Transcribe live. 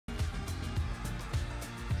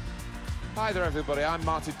Hi there, everybody. I'm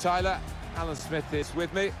Martin Tyler. Alan Smith is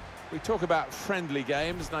with me. We talk about friendly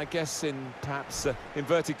games, and I guess in perhaps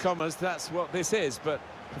inverted commas, that's what this is. But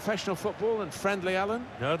professional football and friendly, Alan?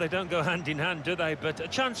 No, they don't go hand in hand, do they? But a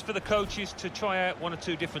chance for the coaches to try out one or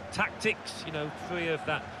two different tactics, you know, free of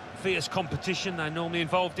that fierce competition they're normally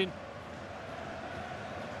involved in.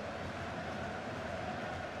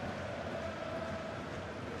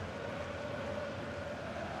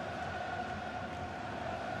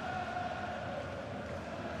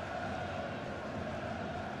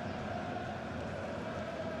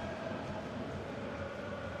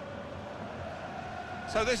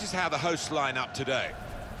 So this is how the hosts line up today.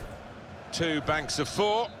 Two banks of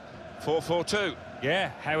four, 4-4-2.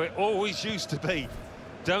 Yeah, how it always used to be.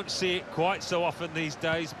 Don't see it quite so often these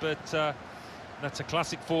days, but that's a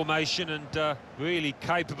classic formation and really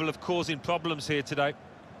capable of causing problems here today.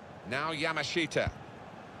 Now Yamashita.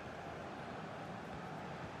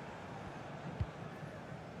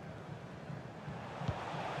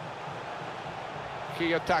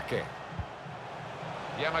 Kiyotake.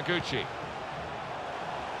 Yamaguchi.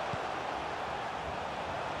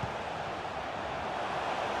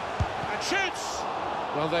 Shoots!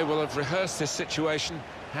 Well, they will have rehearsed this situation,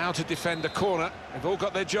 how to defend a corner. They've all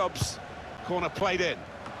got their jobs. Corner played in.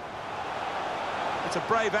 It's a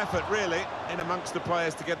brave effort, really, in amongst the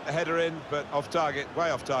players to get the header in, but off target,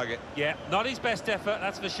 way off target. Yeah, not his best effort,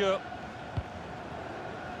 that's for sure.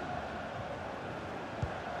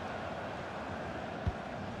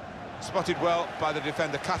 Spotted well by the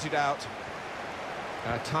defender, cut it out.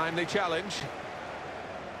 A timely challenge.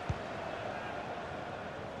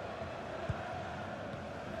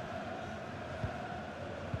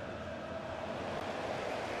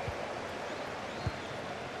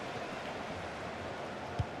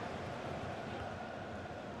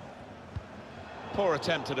 Poor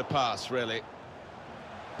attempt at a pass, really.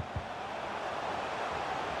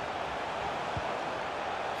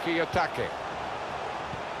 Kiyotake.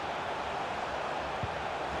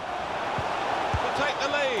 Will take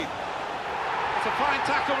the lead. It's a fine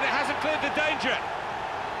tackle, but it hasn't cleared the danger.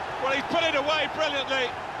 Well, he's put it away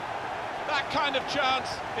brilliantly. That kind of chance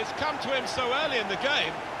has come to him so early in the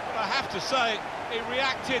game, but I have to say, he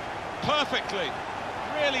reacted perfectly.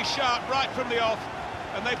 Really sharp right from the off,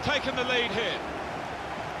 and they've taken the lead here.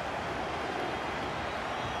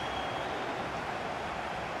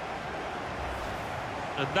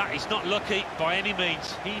 And that is not lucky by any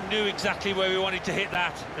means. He knew exactly where he wanted to hit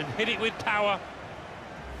that and hit it with power.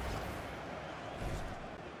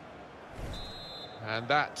 And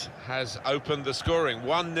that has opened the scoring.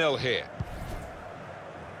 1-0 here.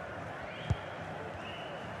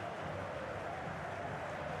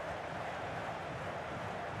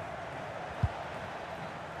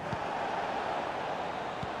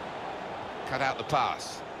 Cut out the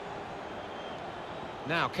pass.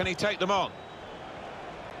 Now, can he take them on?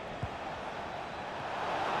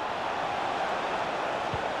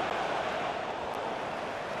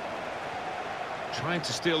 Trying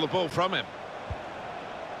to steal the ball from him.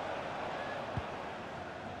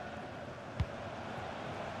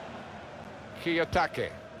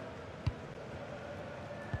 Kiyotake.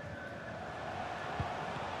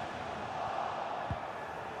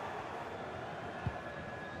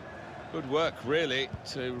 Good work, really,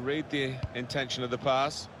 to read the intention of the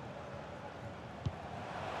pass.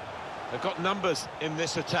 They've got numbers in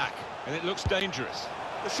this attack, and it looks dangerous.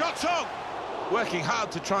 The shot's on! Working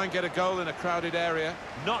hard to try and get a goal in a crowded area.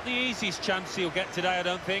 Not the easiest chance he'll get today, I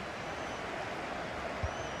don't think.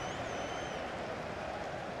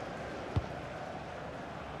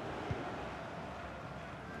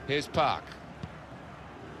 Here's Park.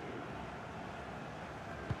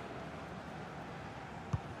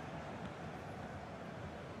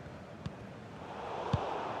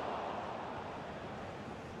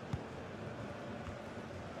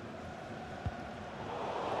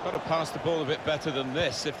 Got to pass the ball a bit better than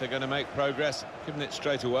this if they're going to make progress. Giving it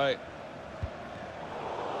straight away.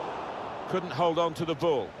 Couldn't hold on to the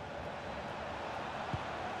ball.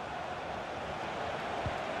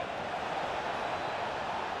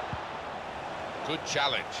 Good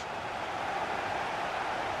challenge.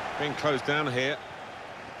 Being closed down here.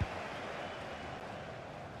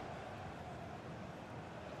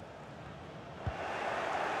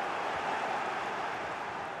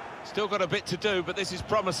 Still got a bit to do, but this is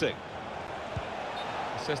promising.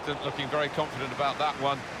 Assistant looking very confident about that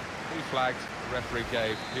one. He flagged, the referee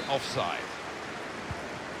gave the offside.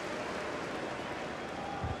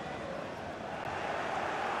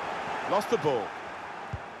 Lost the ball.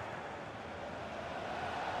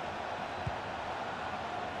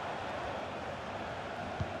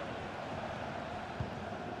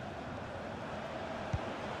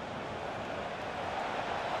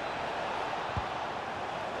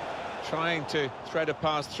 Trying to thread a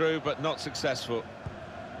pass through, but not successful.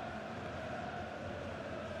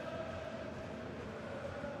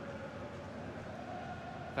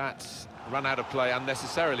 That's run out of play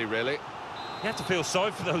unnecessarily, really. You have to feel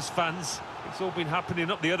sorry for those fans. It's all been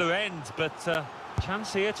happening up the other end, but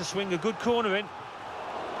chance here to swing a good corner in.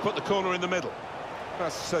 Put the corner in the middle.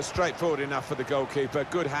 That's straightforward enough for the goalkeeper.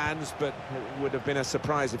 Good hands, but it would have been a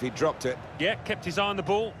surprise if he dropped it. Yeah, kept his eye on the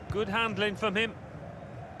ball. Good handling from him.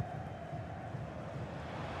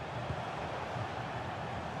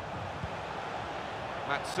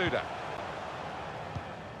 Matsuda.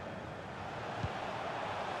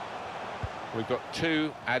 We've got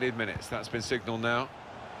 2 added minutes. That's been signalled now.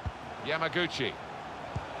 Yamaguchi.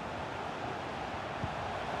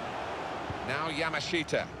 Now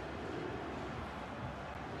Yamashita.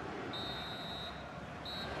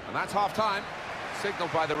 And that's half-time.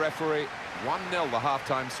 Signalled by the referee. 1-0 the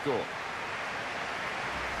half-time score.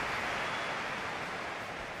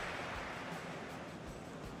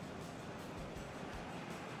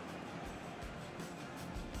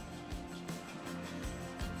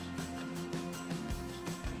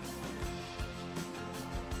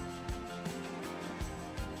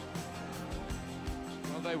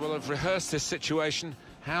 They will have rehearsed this situation,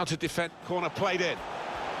 how to defend. Corner played in.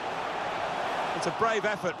 It's a brave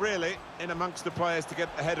effort, really, in amongst the players to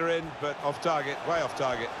get the header in, but off target, way off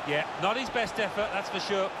target. Yeah, not his best effort, that's for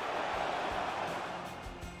sure.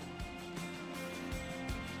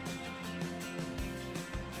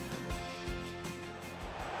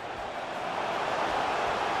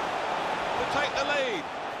 To take the lead.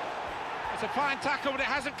 It's a fine tackle, but it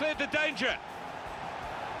hasn't cleared the danger.